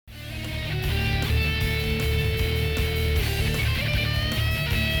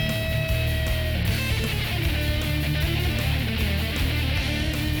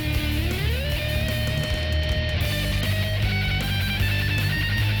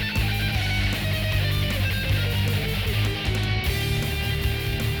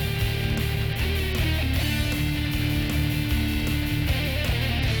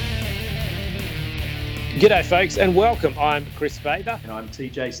G'day, folks, and welcome. I'm Kris. And I'm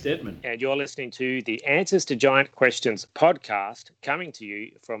TJ Stedman. And you're listening to the Answers to Giant Questions podcast, coming to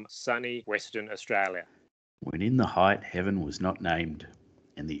you from sunny Western Australia. When in the height heaven was not named,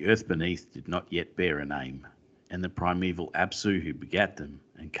 and the earth beneath did not yet bear a name, and the primeval Apsu who begat them,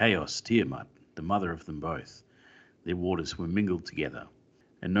 and Chaos Tiamat, the mother of them both, their waters were mingled together,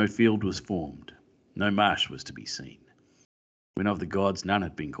 and no field was formed, no marsh was to be seen. When of the gods none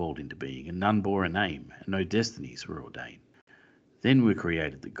had been called into being, and none bore a name, and no destinies were ordained. Then were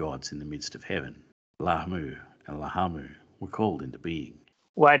created the gods in the midst of heaven. Lahmu and Lahamu were called into being.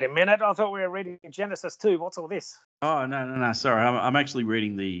 Wait a minute, I thought we were reading Genesis 2. What's all this? Oh, no, sorry. I'm actually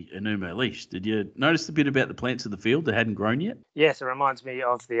reading the Enuma Elish. Did you notice the bit about the plants of the field that hadn't grown yet? Yes, it reminds me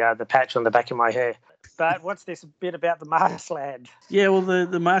of the patch on the back of my hair. But what's this bit about the marshland? Yeah, well,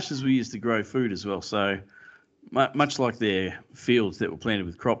 the marshes were used to grow food as well, so much like their fields that were planted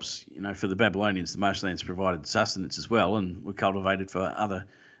with crops, for the Babylonians, the marshlands provided sustenance as well and were cultivated for other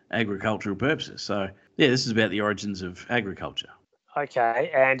agricultural purposes. So, yeah, this is about the origins of agriculture.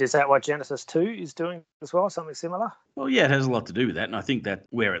 Okay, and is that what Genesis 2 is doing as well, something similar? Well, yeah, it has a lot to do with that, and I think that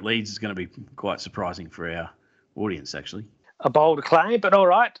where it leads is going to be quite surprising for our audience, actually. A bold claim, but all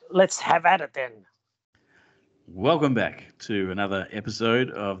right, let's have at it then. Welcome back to another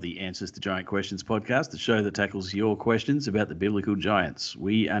episode of the Answers to Giant Questions podcast, the show that tackles your questions about the biblical giants.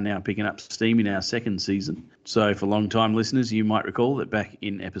 We are now picking up steam in our second season. So for long-time listeners, you might recall that back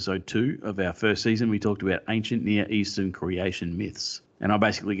in episode 2 of our first season, we talked about ancient Near Eastern creation myths. And I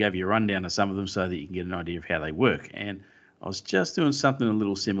basically gave you a rundown of some of them so that you can get an idea of how they work. And I was just doing something a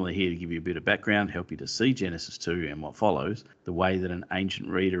little similar here to give you a bit of background, help you to see Genesis 2 and what follows, the way that an ancient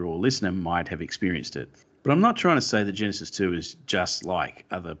reader or listener might have experienced it. But I'm not trying to say that Genesis 2 is just like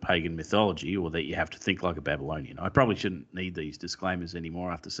other pagan mythology or that you have to think like a Babylonian. I probably shouldn't need these disclaimers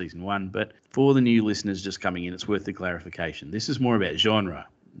anymore after season 1, but for the new listeners just coming in, it's worth the clarification. This is more about genre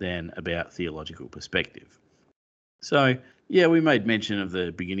than about theological perspective. So, yeah, we made mention of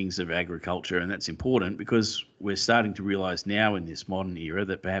the beginnings of agriculture, and that's important because we're starting to realise now in this modern era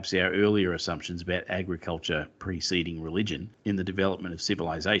that perhaps our earlier assumptions about agriculture preceding religion in the development of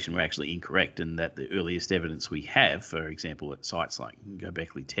civilization were actually incorrect, and that the earliest evidence we have, for example, at sites like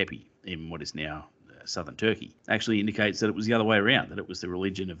Göbekli Tepe in what is now southern Turkey, actually indicates that it was the other way around, that it was the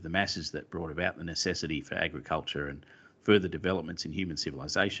religion of the masses that brought about the necessity for agriculture and further developments in human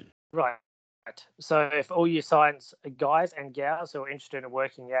civilization. Right. So if all you science guys and gals who are interested in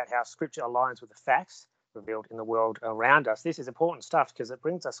working out how scripture aligns with the facts revealed in the world around us, this is important stuff because it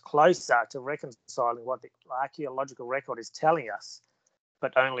brings us closer to reconciling what the archaeological record is telling us,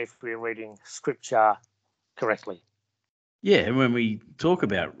 but only if we're reading scripture correctly. Yeah, and when we talk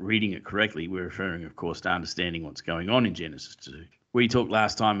about reading it correctly, we're referring, of course, to understanding what's going on in Genesis 2. We talked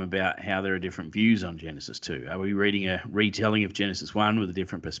last time about how there are different views on Genesis 2. Are we reading a retelling of Genesis 1 with a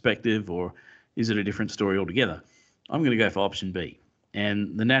different perspective, or is it a different story altogether? I'm going to go for option B.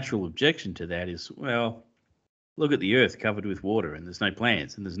 And the natural objection to that is, well, look at the earth covered with water and there's no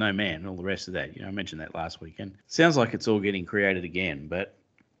plants and there's no man and all the rest of that. I mentioned that last week. And it sounds like it's all getting created again. But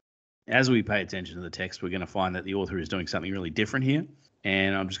as we pay attention to the text, we're going to find that the author is doing something really different here.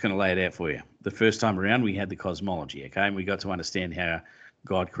 And I'm just going to lay it out for you. The first time around, we had the cosmology, okay? And we got to understand how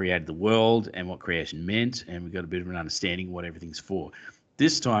God created the world and what creation meant. And we got a bit of an understanding of what everything's for.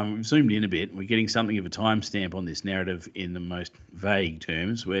 This time, we've zoomed in a bit. We're getting something of a timestamp on this narrative in the most vague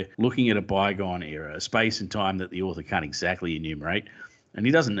terms. We're looking at a bygone era, a space and time that the author can't exactly enumerate, and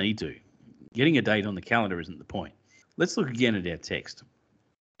he doesn't need to. Getting a date on the calendar isn't the point. Let's look again at our text.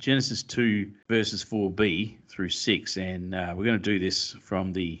 Genesis 2, verses 4b through 6, and we're going to do this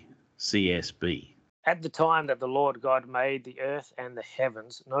from the CSB. At the time that the Lord God made the earth and the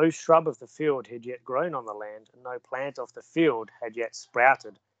heavens, no shrub of the field had yet grown on the land, and no plant of the field had yet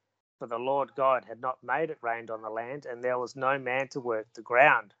sprouted. For the Lord God had not made it rain on the land, and there was no man to work the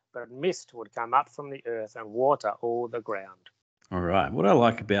ground, but mist would come up from the earth and water all the ground. All right. What I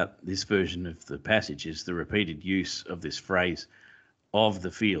like about this version of the passage is the repeated use of this phrase, of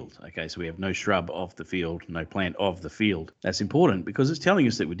the field. Okay, so we have no shrub of the field, no plant of the field. That's important because it's telling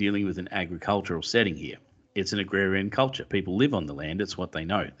us that we're dealing with an agricultural setting here. It's an agrarian culture. People live on the land. It's what they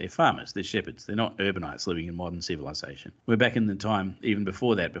know. They're farmers. They're shepherds. They're not urbanites living in modern civilization. We're back in the time even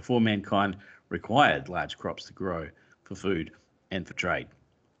before that, before mankind required large crops to grow for food and for trade.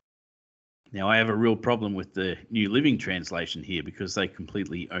 Now, I have a real problem with the New Living Translation here because they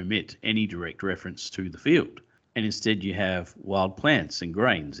completely omit any direct reference to the field. And instead you have wild plants and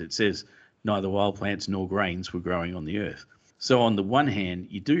grains. It says neither wild plants nor grains were growing on the earth. So on the one hand,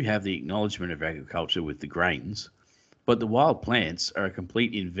 you do have the acknowledgement of agriculture with the grains, But the wild plants are a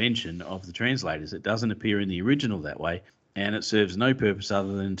complete invention of the translators. It doesn't appear in the original that way, and it serves no purpose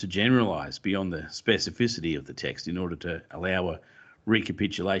other than to generalize beyond the specificity of the text in order to allow a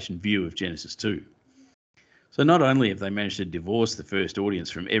recapitulation view of Genesis 2. So not only have they managed to divorce the first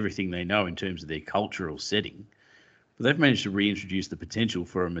audience from everything they know in terms of their cultural setting, but they've managed to reintroduce the potential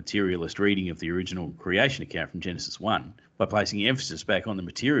for a materialist reading of the original creation account from Genesis 1 by placing emphasis back on the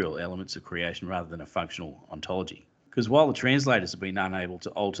material elements of creation rather than a functional ontology. Because while the translators have been unable to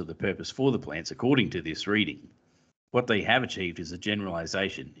alter the purpose for the plants according to this reading, what they have achieved is a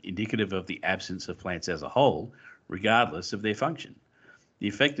generalization indicative of the absence of plants as a whole, regardless of their function. The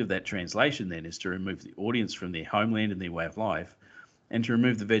effect of that translation then is to remove the audience from their homeland and their way of life, and to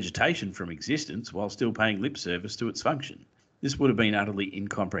remove the vegetation from existence while still paying lip service to its function. This would have been utterly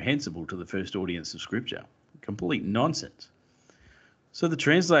incomprehensible to the first audience of Scripture. Complete nonsense. So the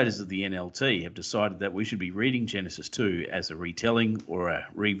translators of the NLT have decided that we should be reading Genesis 2 as a retelling or a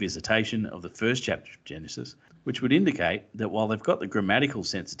revisitation of the first chapter of Genesis, which would indicate that while they've got the grammatical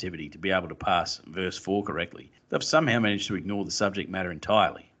sensitivity to be able to pass verse 4 correctly, they've somehow managed to ignore the subject matter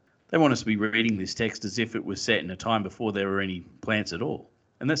entirely. They want us to be reading this text as if it was set in a time before there were any plants at all,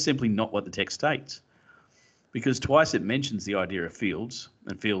 and that's simply not what the text states. Because twice it mentions the idea of fields,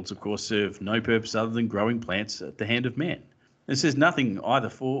 and fields of course serve no purpose other than growing plants at the hand of man. It says nothing either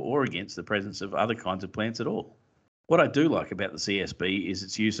for or against the presence of other kinds of plants at all. What I do like about the CSB is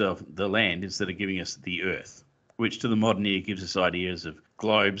its use of the land instead of giving us the earth, which to the modern ear gives us ideas of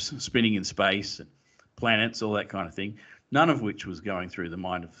globes spinning in space, and planets, all that kind of thing, none of which was going through the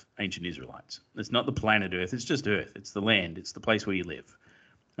mind of ancient Israelites. It's not the planet Earth, it's just Earth. It's the land, it's the place where you live.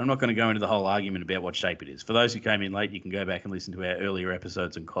 I'm not going to go into the whole argument about what shape it is. For those who came in late, you can go back and listen to our earlier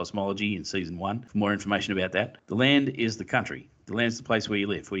episodes on cosmology in season 1 for more information about that. The land is the country. The land is the place where you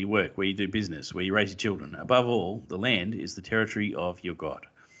live, where you work, where you do business, where you raise your children. Above all, the land is the territory of your God.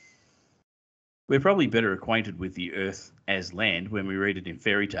 We're probably better acquainted with the earth as land when we read it in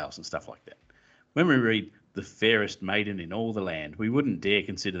fairy tales and stuff like that. When we read the fairest maiden in all the land, we wouldn't dare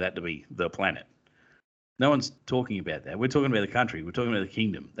consider that to be the planet. No one's talking about that. We're talking about the country. We're talking about the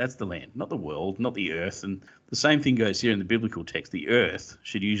kingdom. That's the land, not the world, not the earth. And the same thing goes here in the biblical text. The earth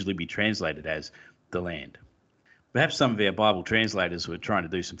should usually be translated as the land. Perhaps some of our Bible translators were trying to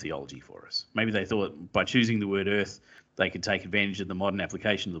do some theology for us. Maybe they thought by choosing the word earth, they could take advantage of the modern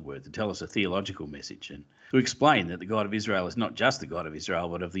application of the word to tell us a theological message and to explain that the God of Israel is not just the God of Israel,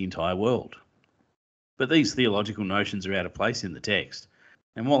 but of the entire world. But these theological notions are out of place in the text.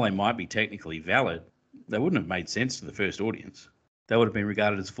 And while they might be technically valid, they wouldn't have made sense to the first audience. They would have been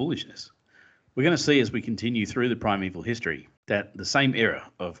regarded as foolishness. We're going to see as we continue through the primeval history that the same error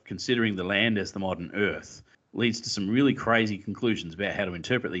of considering the land as the modern earth leads to some really crazy conclusions about how to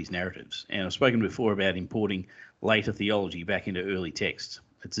interpret these narratives. And I've spoken before about importing later theology back into early texts.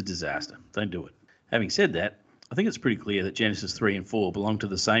 It's a disaster. Don't do it. Having said that, I think it's pretty clear that Genesis 3 and 4 belong to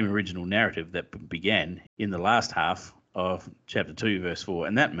the same original narrative that began in the last half of chapter 2, verse 4,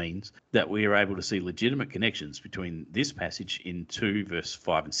 and that means that we are able to see legitimate connections between this passage in 2, verse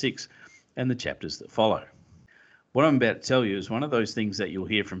 5 and 6, and the chapters that follow. What I'm about to tell you is one of those things that you'll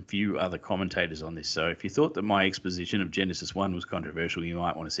hear from few other commentators on this, so if you thought that my exposition of Genesis 1 was controversial, you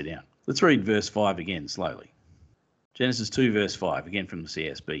might want to sit down. Let's read verse 5 again, slowly. Genesis 2, verse 5, again from the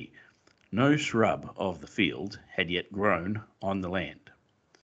CSB. No shrub of the field had yet grown on the land,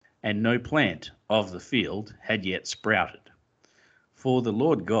 and no plant of the field had yet sprouted, for the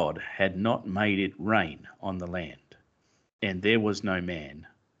Lord God had not made it rain on the land, and there was no man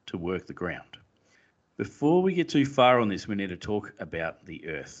to work the ground. Before we get too far on this, we need to talk about the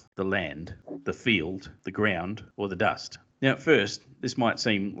earth, the land, the field, the ground, or the dust. Now, at first, this might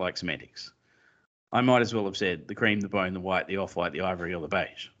seem like semantics. I might as well have said the cream, the bone, the white, the off-white, the ivory, or the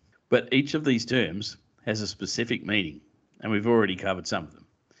beige. But each of these terms has a specific meaning, and we've already covered some of them.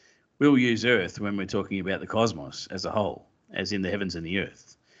 We'll use earth when we're talking about the cosmos as a whole, as in the heavens and the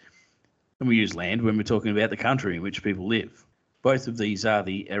earth. And we use land when we're talking about the country in which people live. Both of these are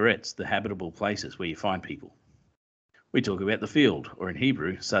the eretz, the habitable places where you find people. We talk about the field, or in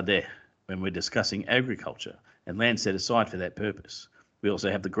Hebrew, sadeh, when we're discussing agriculture and land set aside for that purpose. We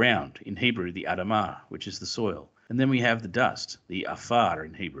also have the ground, in Hebrew, the adamah, which is the soil. And then we have the dust, the afar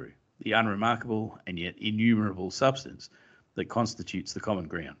in Hebrew, the unremarkable and yet innumerable substance that constitutes the common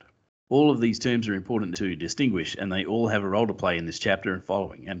ground. All of these terms are important to distinguish, and they all have a role to play in this chapter and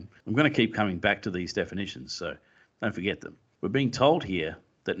following. And I'm going to keep coming back to these definitions, so don't forget them. We're being told here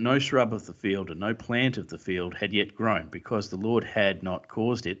that no shrub of the field and no plant of the field had yet grown, because the Lord had not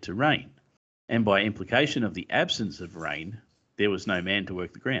caused it to rain. And by implication of the absence of rain, there was no man to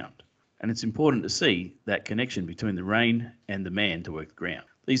work the ground. And it's important to see that connection between the rain and the man to work the ground.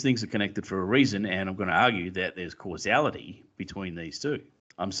 These things are connected for a reason, and I'm going to argue that there's causality between these two.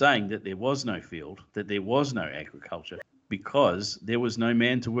 I'm saying that there was no field, that there was no agriculture, because there was no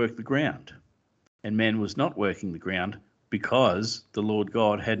man to work the ground. And man was not working the ground because the Lord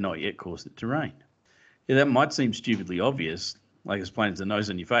God had not yet caused it to rain. Yeah, that might seem stupidly obvious, like it's plain as the nose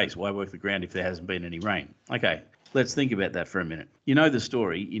on your face. Why work the ground if there hasn't been any rain? Okay, let's think about that for a minute. You know the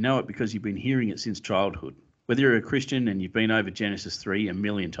story. You know it because you've been hearing it since childhood. Whether you're a Christian and you've been over Genesis 3 a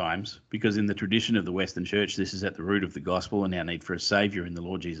million times, because in the tradition of the Western Church, this is at the root of the gospel and our need for a saviour in the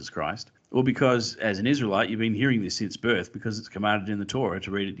Lord Jesus Christ, or because as an Israelite, you've been hearing this since birth because it's commanded in the Torah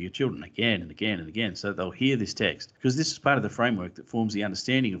to read it to your children again and again and again, so that they'll hear this text, because this is part of the framework that forms the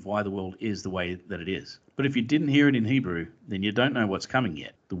understanding of why the world is the way that it is. But if you didn't hear it in Hebrew, then you don't know what's coming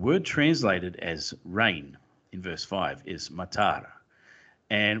yet. The word translated as rain in verse 5 is matar.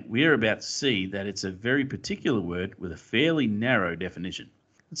 And we're about to see that it's a very particular word with a fairly narrow definition.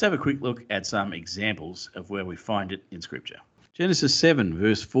 Let's have a quick look at some examples of where we find it in Scripture. Genesis 7,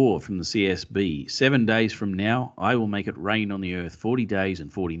 verse 4 from the CSB. 7 days from now, I will make it rain on the earth 40 days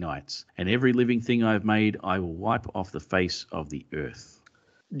and 40 nights, and every living thing I have made I will wipe off the face of the earth.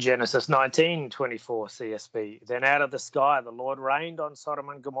 Genesis 19:24 CSB. Then out of the sky the Lord rained on Sodom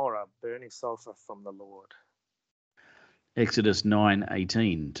and Gomorrah, burning sulfur from the Lord. Exodus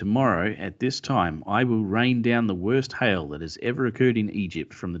 9:18. Tomorrow at this time I will rain down the worst hail that has ever occurred in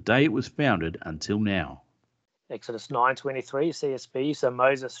Egypt from the day it was founded until now. Exodus 9:23 CSB. So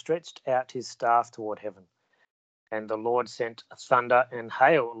Moses stretched out his staff toward heaven, and the Lord sent thunder and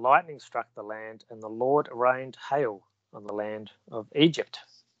hail. Lightning struck the land, and the Lord rained hail on the land of Egypt.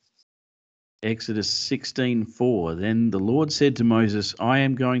 Exodus 16:4. Then the Lord said to Moses, I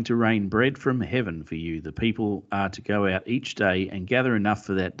am going to rain bread from heaven for you. The people are to go out each day and gather enough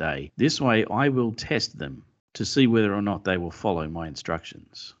for that day. This way I will test them to see whether or not they will follow my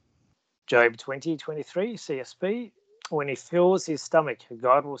instructions. Job 20:23 CSB. When he fills his stomach,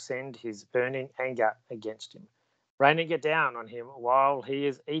 God will send his burning anger against him, raining it down on him while he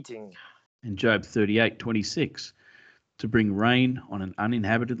is eating. And Job 38:26. To bring rain on an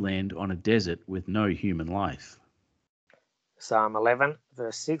uninhabited land, on a desert with no human life. Psalm 11,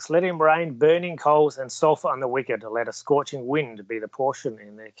 verse 6. Let him rain burning coals and sulfur on the wicked. Let a scorching wind be the portion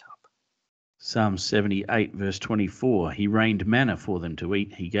in their cup. Psalm 78, verse 24. He rained manna for them to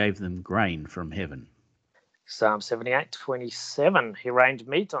eat. He gave them grain from heaven. Psalm 78:27. He rained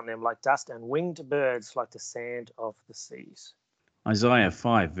meat on them like dust and winged birds like the sand of the seas. Isaiah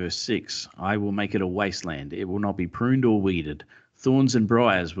 5, verse 6. I will make it a wasteland. It will not be pruned or weeded. Thorns and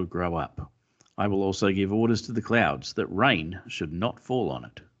briars will grow up. I will also give orders to the clouds that rain should not fall on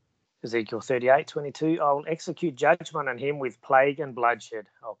it. Ezekiel 38:22. I will execute judgment on him with plague and bloodshed.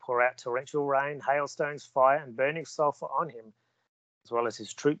 I'll pour out torrential rain, hailstones, fire, and burning sulfur on him, as well as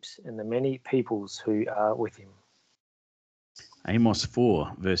his troops and the many peoples who are with him. Amos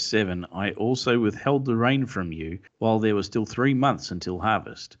 4, verse 7. I also withheld the rain from you while there were still 3 months until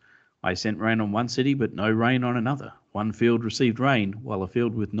harvest. I sent rain on one city, but no rain on another. One field received rain, while a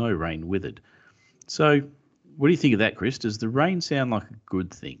field with no rain withered. So, what do you think of that, Kris? Does the rain sound like a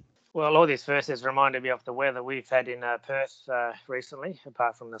good thing? Well, all these verses reminded me of the weather we've had in Perth recently,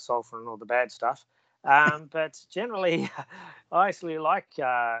 apart from the sulphur and all the bad stuff. But generally, I actually like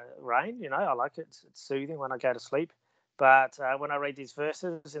rain. You know, I like it. It's soothing when I go to sleep. But when I read these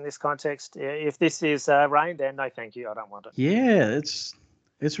verses in this context, if this is rain, then no, thank you. I don't want it. Yeah,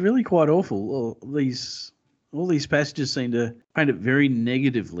 it's really quite awful. All these passages seem to paint it very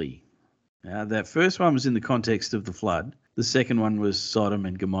negatively. That first one was in the context of the flood. The second one was Sodom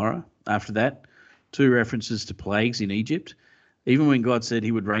and Gomorrah. After that, 2 references to plagues in Egypt. Even when God said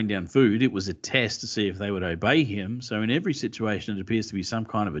he would rain down food, it was a test to see if they would obey him. So in every situation, it appears to be some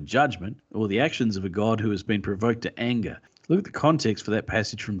kind of a judgment or the actions of a God who has been provoked to anger. Look at the context for that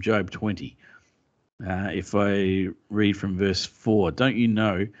passage from Job 20. If I read from verse 4, don't you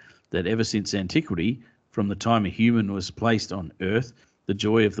know that ever since antiquity, from the time a human was placed on earth, the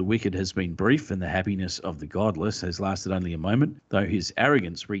joy of the wicked has been brief, and the happiness of the godless has lasted only a moment. Though his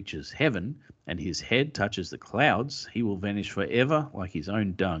arrogance reaches heaven, and his head touches the clouds, he will vanish forever like his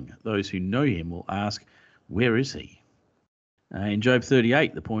own dung. Those who know him will ask, where is he? In Job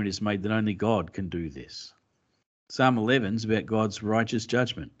 38, the point is made that only God can do this. Psalm 11 is about God's righteous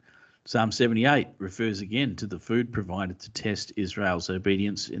judgment. Psalm 78 refers again to the food provided to test Israel's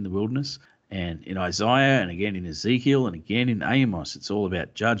obedience in the wilderness. And in Isaiah, and again in Ezekiel, and again in Amos, it's all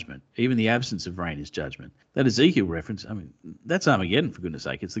about judgment. Even the absence of rain is judgment. That Ezekiel reference, I mean, that's Armageddon, for goodness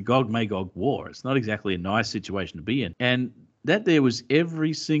sake. It's the Gog-Magog war. It's not exactly a nice situation to be in. And that there was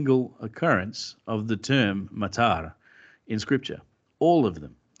every single occurrence of the term matar in Scripture, all of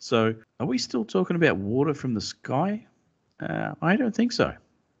them. So are we still talking about water from the sky? I don't think so.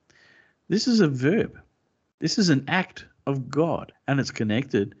 This is a verb. This is an act of God, and it's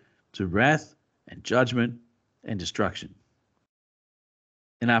connected to wrath and judgment and destruction.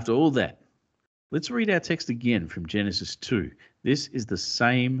 And after all that, let's read our text again from Genesis 2. This is the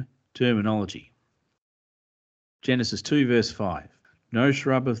same terminology. Genesis 2 verse 5. No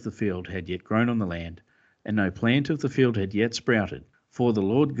shrub of the field had yet grown on the land, and no plant of the field had yet sprouted, for the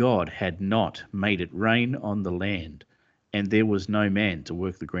Lord God had not made it rain on the land, and there was no man to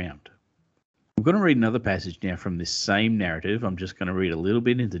work the ground. I'm going to read another passage now from this same narrative. I'm just going to read a little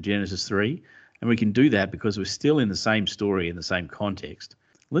bit into Genesis 3, and we can do that because we're still in the same story, in the same context.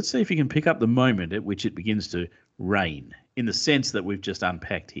 Let's see if you can pick up the moment at which it begins to rain, in the sense that we've just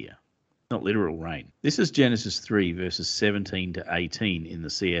unpacked here. Not literal rain. This is Genesis 3, verses 17 to 18 in the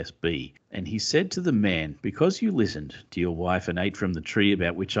CSB. And he said to the man, because you listened to your wife and ate from the tree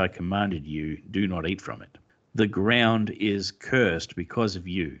about which I commanded you, do not eat from it. The ground is cursed because of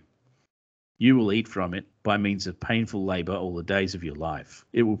you. You will eat from it by means of painful labor all the days of your life.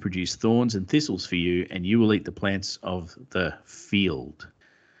 It will produce thorns and thistles for you, and you will eat the plants of the field.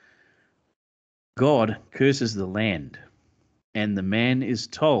 God curses the land, and the man is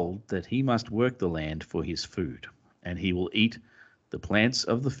told that he must work the land for his food, and he will eat the plants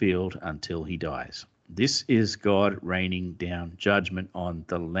of the field until he dies. This is God raining down judgment on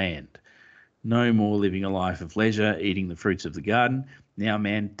the land. No more living a life of leisure, eating the fruits of the garden. Now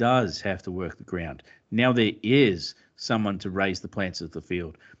man does have to work the ground. Now there is someone to raise the plants of the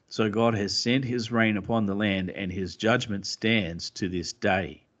field. So God has sent his rain upon the land, and his judgment stands to this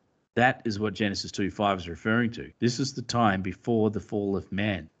day. That is what Genesis 2:5 is referring to. This is the time before the fall of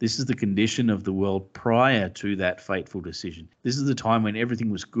man. This is the condition of the world prior to that fateful decision. This is the time when everything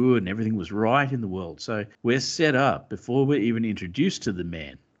was good and everything was right in the world. So we're set up before we're even introduced to the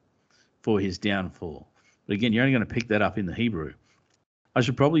man for his downfall. But again, you're only going to pick that up in the Hebrew. I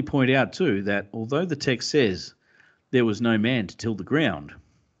should probably point out too that although the text says there was no man to till the ground,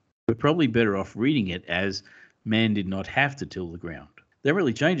 we're probably better off reading it as man did not have to till the ground. That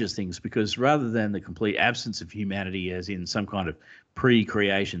really changes things, because rather than the complete absence of humanity as in some kind of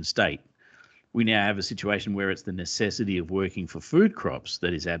pre-creation state, we now have a situation where it's the necessity of working for food crops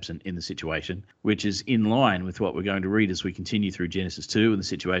that is absent in the situation, which is in line with what we're going to read as we continue through Genesis 2 and the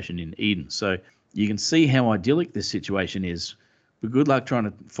situation in Eden. So you can see how idyllic this situation is, but good luck trying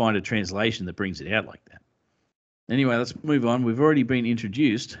to find a translation that brings it out like that. Anyway, let's move on. We've already been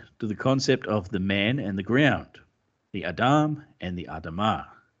introduced to the concept of the man and the ground, the Adam and the Adamah,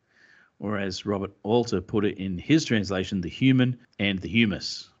 or as Robert Alter put it in his translation, the human and the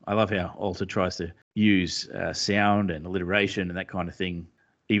humus. I love how Alter tries to use sound and alliteration and that kind of thing.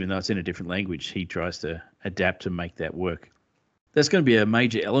 Even though it's in a different language, he tries to adapt to make that work. That's going to be a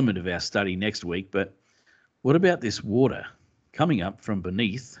major element of our study next week, but what about this water coming up from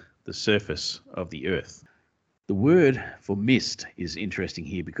beneath the surface of the earth? The word for mist is interesting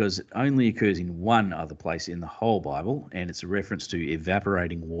here because it only occurs in one other place in the whole Bible, and it's a reference to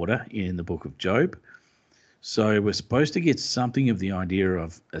evaporating water in the book of Job. So we're supposed to get something of the idea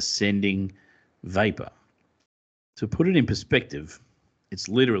of ascending vapor. To put it in perspective, it's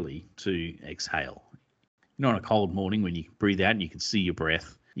literally to exhale. You know, on a cold morning when you breathe out and you can see your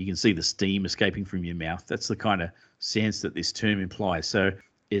breath, you can see the steam escaping from your mouth. That's the kind of sense that this term implies. So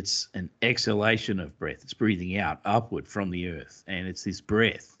it's an exhalation of breath. It's breathing out upward from the earth. And it's this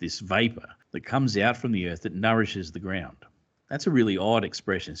breath, this vapor that comes out from the earth that nourishes the ground. That's a really odd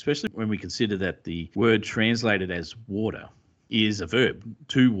expression, especially when we consider that the word translated as water is a verb,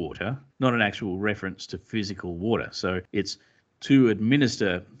 to water, not an actual reference to physical water. So it's to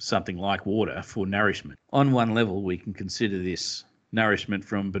administer something like water for nourishment. On one level, we can consider this nourishment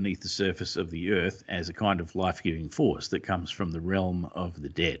from beneath the surface of the earth as a kind of life-giving force that comes from the realm of the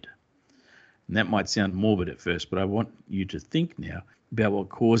dead. And that might sound morbid at first, but I want you to think now about what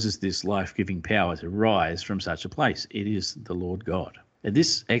causes this life-giving power to rise from such a place. It is the Lord God. And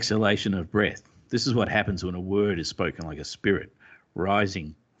this exhalation of breath, this is what happens when a word is spoken like a spirit,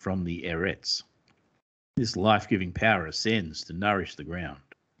 rising from the eretz. This life-giving power ascends to nourish the ground.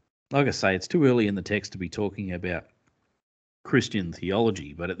 Like I say, it's too early in the text to be talking about Christian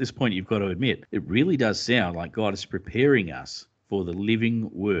theology, but at this point you've got to admit, it really does sound like God is preparing us for the living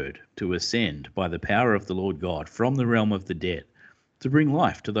word to ascend by the power of the Lord God from the realm of the dead to bring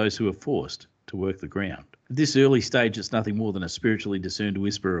life to those who are forced to work the ground. At this early stage, it's nothing more than a spiritually discerned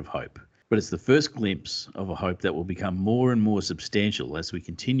whisper of hope, but it's the first glimpse of a hope that will become more and more substantial as we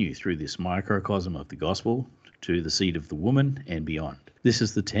continue through this microcosm of the gospel to the seed of the woman and beyond. This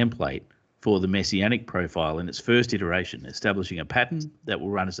is the template for the Messianic profile in its first iteration, establishing a pattern that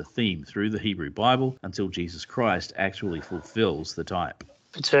will run as a theme through the Hebrew Bible until Jesus Christ actually fulfills the type.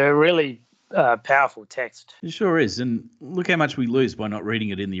 It's a really powerful text. It sure is, and look how much we lose by not reading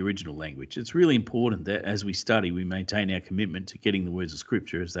it in the original language. It's really important that as we study, we maintain our commitment to getting the words of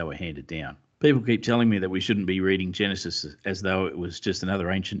Scripture as they were handed down. People keep telling me that we shouldn't be reading Genesis as though it was just another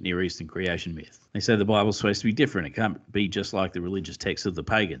ancient Near Eastern creation myth. They say the Bible's supposed to be different. It can't be just like the religious texts of the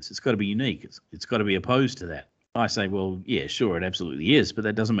pagans. It's got to be unique. It's got to be opposed to that. I say, well, yeah, sure, it absolutely is, but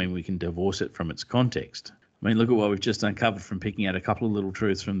that doesn't mean we can divorce it from its context. I mean, look at what we've just uncovered from picking out a couple of little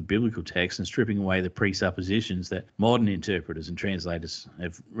truths from the biblical text and stripping away the presuppositions that modern interpreters and translators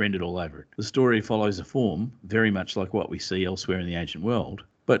have rendered all over it. The story follows a form very much like what we see elsewhere in the ancient world,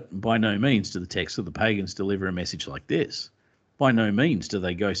 but by no means do the texts of the pagans deliver a message like this. By no means do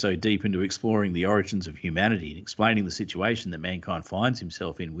they go so deep into exploring the origins of humanity and explaining the situation that mankind finds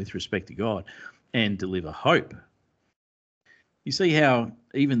himself in with respect to God and deliver hope. You see how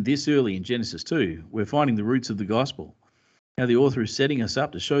even this early in Genesis 2, we're finding the roots of the gospel, how the author is setting us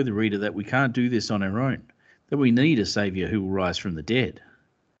up to show the reader that we can't do this on our own, that we need a saviour who will rise from the dead.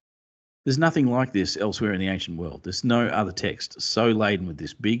 There's nothing like this elsewhere in the ancient world. There's no other text so laden with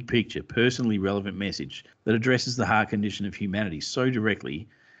this big picture, personally relevant message that addresses the heart condition of humanity so directly,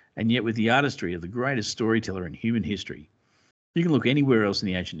 and yet with the artistry of the greatest storyteller in human history. You can look anywhere else in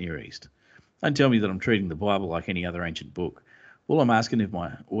the ancient Near East. Don't tell me that I'm treating the Bible like any other ancient book. All I'm asking of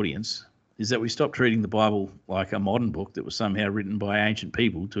my audience is that we stop treating the Bible like a modern book that was somehow written by ancient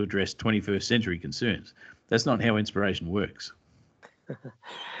people to address 21st century concerns. That's not how inspiration works.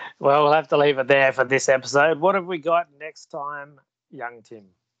 Well, we'll have to leave it there for this episode. What have we got next time, young Tim?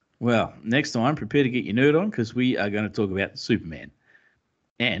 Well, next time, prepare to get your nerd on because we are going to talk about Superman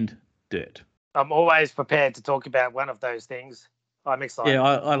and dirt. I'm always prepared to talk about one of those things. I'm excited. Yeah,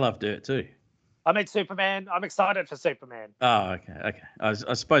 I love dirt too. I mean, Superman. I'm excited for Superman. Oh, okay. I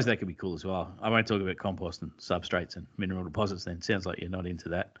suppose that could be cool as well. I won't talk about compost and substrates and mineral deposits then. Sounds like you're not into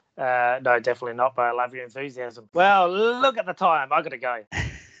that. No, definitely not, but I love your enthusiasm. Well, look at the time. I got to go.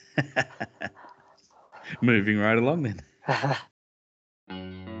 Moving right along then. I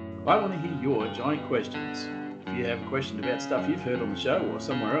want to hear your giant questions. If you have a question about stuff you've heard on the show or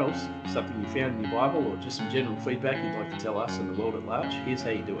somewhere else, something you found in your Bible, or just some general feedback you'd like to tell us and the world at large, here's how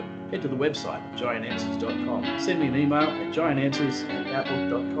you do it. Head to the website, giantanswers.com. Send me an email at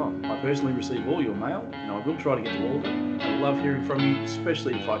giantanswers@outlook.com. I personally receive all your mail, and I will try to get to all of them. I love hearing from you,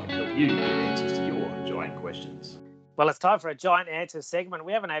 especially if I can help you get answers to your giant questions. Well, it's time for a giant answer segment.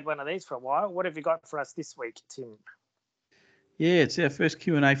 We haven't had one of these for a while. What have you got for us this week, Tim? Yeah, it's our first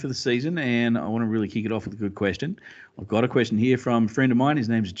Q&A for the season, and I want to really kick it off with a good question. I've got a question here from a friend of mine. His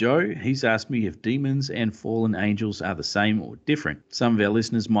name's Joe. He's asked me if demons and fallen angels are the same or different. Some of our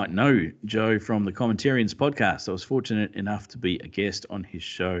listeners might know Joe from the Commentarians podcast. I was fortunate enough to be a guest on his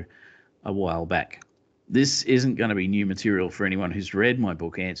show a while back. This isn't going to be new material for anyone who's read my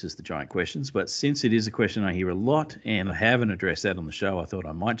book, Answers to Giant Questions, but since it is a question I hear a lot and I haven't addressed that on the show, I thought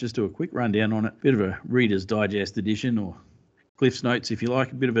I might just do a quick rundown on it. Bit of a Reader's Digest edition, or Cliff's Notes, if you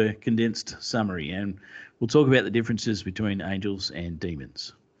like, a bit of a condensed summary, and we'll talk about the differences between angels and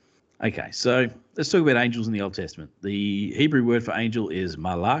demons. Okay, so let's talk about angels in the Old Testament. The Hebrew word for angel is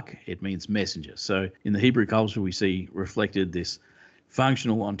malak. It means messenger. So in the Hebrew culture, we see reflected this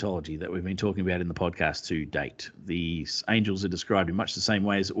functional ontology that we've been talking about in the podcast to date. These angels are described in much the same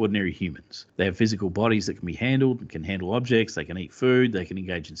way as ordinary humans. They have physical bodies that can be handled, can handle objects, they can eat food, they can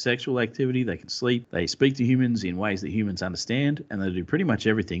engage in sexual activity, they can sleep, they speak to humans in ways that humans understand, and they do pretty much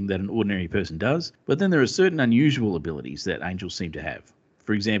everything that an ordinary person does. But then there are certain unusual abilities that angels seem to have.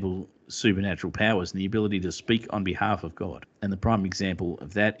 For example, supernatural powers and the ability to speak on behalf of God. And the prime example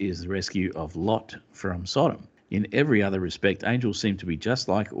of that is the rescue of Lot from Sodom. In every other respect, angels seem to be just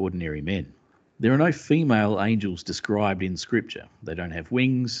like ordinary men. There are no female angels described in Scripture. They don't have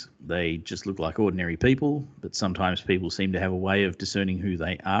wings, they just look like ordinary people, but sometimes people seem to have a way of discerning who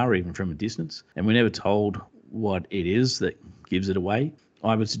they are, even from a distance, and we're never told what it is that gives it away.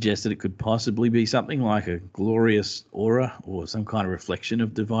 I would suggest that it could possibly be something like a glorious aura or some kind of reflection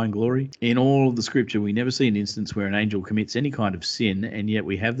of divine glory. In all of the Scripture, we never see an instance where an angel commits any kind of sin, and yet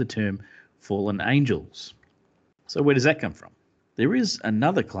we have the term fallen angels. So where does that come from? There is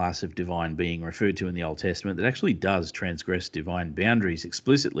another class of divine being referred to in the Old Testament that actually does transgress divine boundaries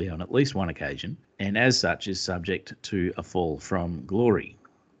explicitly on at least one occasion, and as such is subject to a fall from glory.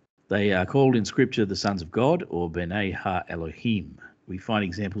 They are called in Scripture the sons of God, or B'nai Ha-Elohim. We find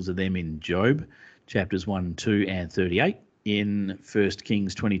examples of them in Job, chapters 1, 2, and 38, in 1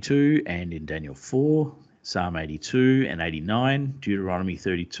 Kings 22, and in Daniel 4, Psalm 82 and 89, Deuteronomy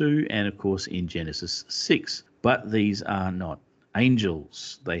 32, and of course in Genesis 6. But these are not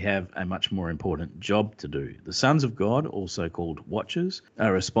angels. They have a much more important job to do. The sons of God, also called watchers,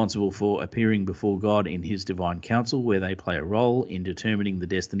 are responsible for appearing before God in his divine council, where they play a role in determining the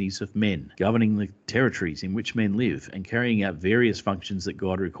destinies of men, governing the territories in which men live, and carrying out various functions that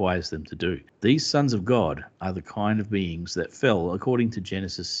God requires them to do. These sons of God are the kind of beings that fell according to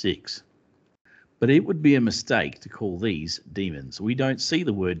Genesis 6. But it would be a mistake to call these demons. We don't see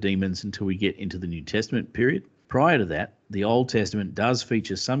the word demons until we get into the New Testament period. Prior to that, the Old Testament does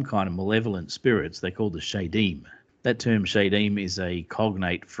feature some kind of malevolent spirits they call the Shadim. That term Shadim is a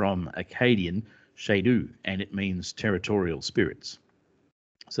cognate from Akkadian Shadu, and it means territorial spirits.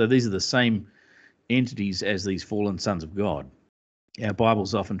 So these are the same entities as these fallen sons of God. Our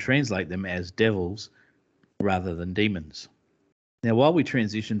Bibles often translate them as devils rather than demons. Now, while we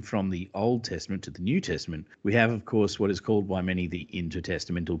transition from the Old Testament to the New Testament, we have, of course, what is called by many the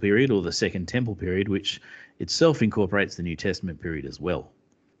intertestamental period or the Second Temple period, which itself incorporates the New Testament period as well.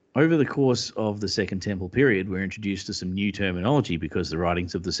 Over the course of the Second Temple period, we're introduced to some new terminology because the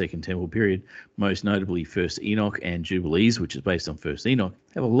writings of the Second Temple period, most notably First Enoch and Jubilees, which is based on First Enoch,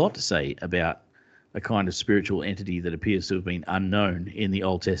 have a lot to say about a kind of spiritual entity that appears to have been unknown in the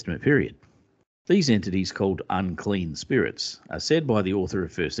Old Testament period. These entities, called unclean spirits, are said by the author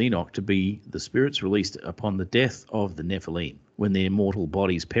of First Enoch to be the spirits released upon the death of the Nephilim, when their mortal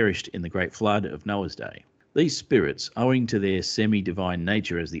bodies perished in the great flood of Noah's day. These spirits, owing to their semi-divine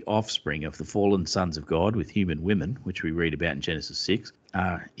nature as the offspring of the fallen sons of God with human women, which we read about in Genesis 6,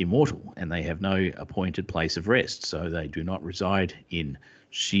 are immortal, and they have no appointed place of rest, so they do not reside in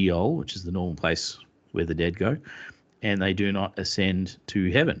Sheol, which is the normal place where the dead go, and they do not ascend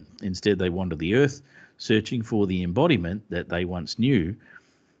to heaven. Instead, they wander the earth, searching for the embodiment that they once knew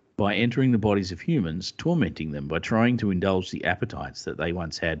by entering the bodies of humans, tormenting them by trying to indulge the appetites that they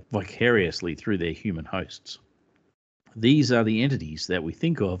once had vicariously through their human hosts. These are the entities that we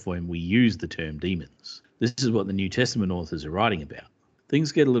think of when we use the term demons. This is what the New Testament authors are writing about.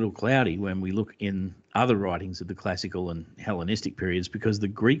 Things get a little cloudy when we look in other writings of the classical and Hellenistic periods because the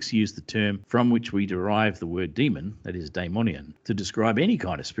Greeks used the term from which we derive the word demon, that is daimonion, to describe any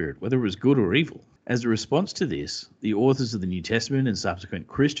kind of spirit, whether it was good or evil. As a response to this, the authors of the New Testament and subsequent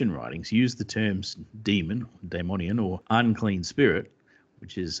Christian writings used the terms demon, daimonion, or unclean spirit,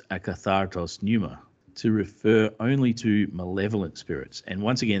 which is akathartos pneuma, to refer only to malevolent spirits. And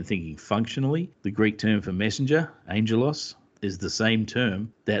once again, thinking functionally, the Greek term for messenger, angelos, is the same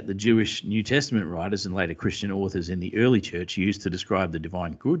term that the Jewish New Testament writers and later Christian authors in the early church used to describe the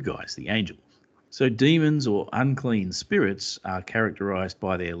divine good guys, the angels. So demons or unclean spirits are characterized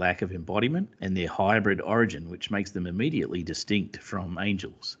by their lack of embodiment and their hybrid origin, which makes them immediately distinct from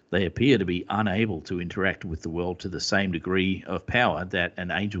angels. They appear to be unable to interact with the world to the same degree of power that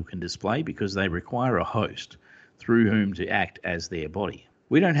an angel can display because they require a host through whom to act as their body.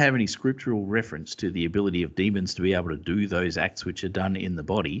 We don't have any scriptural reference to the ability of demons to be able to do those acts which are done in the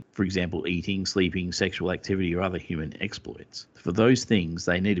body, for example, eating, sleeping, sexual activity, or other human exploits. For those things,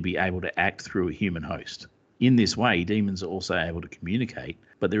 they need to be able to act through a human host. In this way, demons are also able to communicate,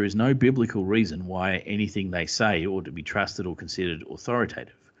 but there is no biblical reason why anything they say ought to be trusted or considered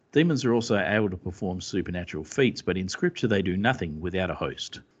authoritative. Demons are also able to perform supernatural feats, but in Scripture they do nothing without a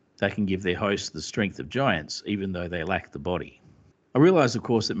host. They can give their host the strength of giants, even though they lack the body. I realise, of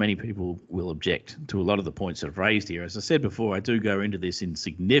course, that many people will object to a lot of the points I've raised here. As I said before, I do go into this in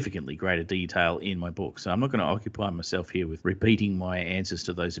significantly greater detail in my book, so I'm not going to occupy myself here with repeating my answers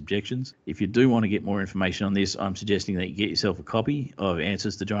to those objections. If you do want to get more information on this, I'm suggesting that you get yourself a copy of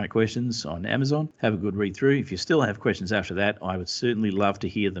Answers to Giant Questions on Amazon. Have a good read through. If you still have questions after that, I would certainly love to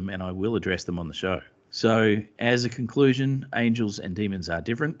hear them, and I will address them on the show. So, as a conclusion, angels and demons are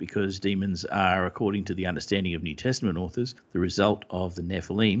different because demons are, according to the understanding of New Testament authors, the result of the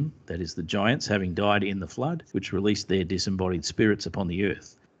Nephilim, that is, the giants having died in the flood, which released their disembodied spirits upon the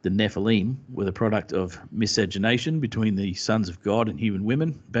earth. The Nephilim were the product of miscegenation between the sons of God and human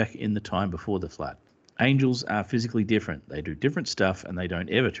women back in the time before the flood. Angels are physically different. They do different stuff, and they don't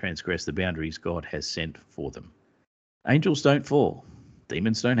ever transgress the boundaries God has sent for them. Angels don't fall.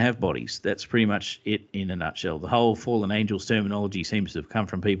 Demons don't have bodies. That's pretty much it in a nutshell. The whole fallen angels terminology seems to have come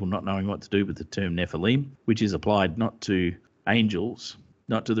from people not knowing what to do with the term Nephilim, which is applied not to angels,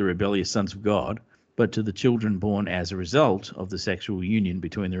 not to the rebellious sons of God, but to the children born as a result of the sexual union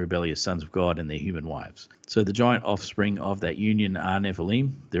between the rebellious sons of God and their human wives. So the giant offspring of that union are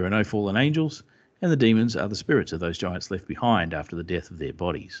Nephilim. There are no fallen angels, and the demons are the spirits of those giants left behind after the death of their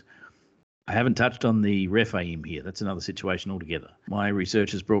bodies. I haven't touched on the Rephaim here. That's another situation altogether. My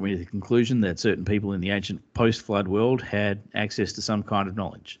research has brought me to the conclusion that certain people in the ancient post-flood world had access to some kind of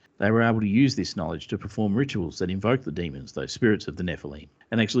knowledge. They were able to use this knowledge to perform rituals that invoked the demons, those spirits of the Nephilim,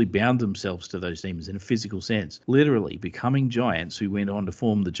 and actually bound themselves to those demons in a physical sense, literally becoming giants who went on to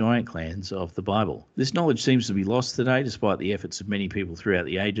form the giant clans of the Bible. This knowledge seems to be lost today despite the efforts of many people throughout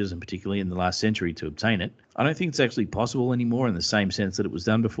the ages and particularly in the last century to obtain it. I don't think it's actually possible anymore in the same sense that it was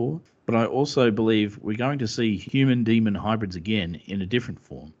done before, but I also believe we're going to see human-demon hybrids again in a different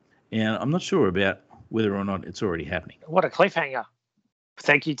form. And I'm not sure about whether or not it's already happening. What a cliffhanger.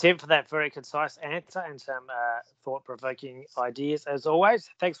 Thank you, Tim, for that very concise answer and some thought-provoking ideas as always.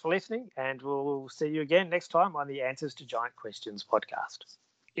 Thanks for listening, and we'll see you again next time on the Answers to Giant Questions podcast.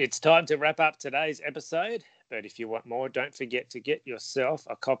 It's time to wrap up today's episode, but if you want more, don't forget to get yourself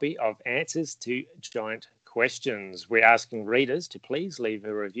a copy of Answers to Giant Questions. We're asking readers to please leave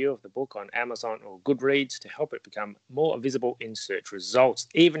a review of the book on Amazon or Goodreads to help it become more visible in search results.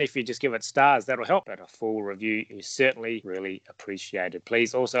 Even if you just give it stars, that'll help, but a full review is certainly really appreciated.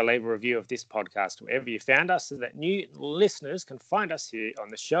 Please also leave a review of this podcast wherever you found us so that new listeners can find us here on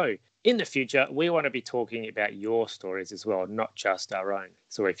the show. In the future, we want to be talking about your stories as well, not just our own.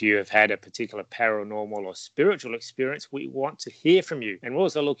 So if you have had a particular paranormal or spiritual experience, we want to hear from you. And we're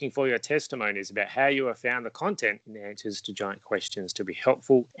also looking for your testimonies about how you have found the content in Answers to Giant Questions to be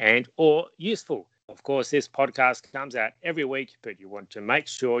helpful and or useful. Of course, this podcast comes out every week, but you want to make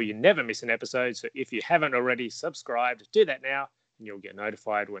sure you never miss an episode. So if you haven't already subscribed, do that now, and you'll get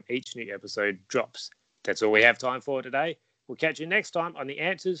notified when each new episode drops. That's all we have time for today. We'll catch you next time on the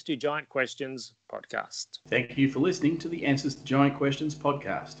Answers to Giant Questions podcast. Thank you for listening to the Answers to Giant Questions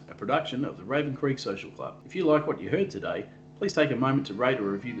podcast, a production of the Raven Creek Social Club. If you like what you heard today, please take a moment to rate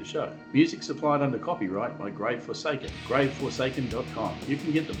or review the show. Music supplied under copyright by Grave Forsaken, graveforsaken.com. You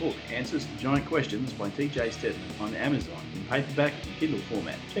can get the book Answers to Giant Questions by TJ Stedman on Amazon in paperback and Kindle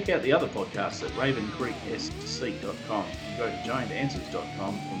format. Check out the other podcasts at ravencreeksc.com and go to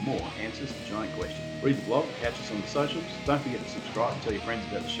giantanswers.com for more Answers to Giant Questions. Read the blog, catch us on the socials. Don't forget to subscribe and tell your friends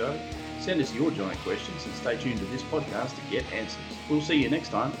about the show. Send us your giant questions and stay tuned to this podcast to get answers. We'll see you next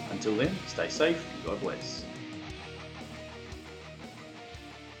time. Until then, stay safe and God bless.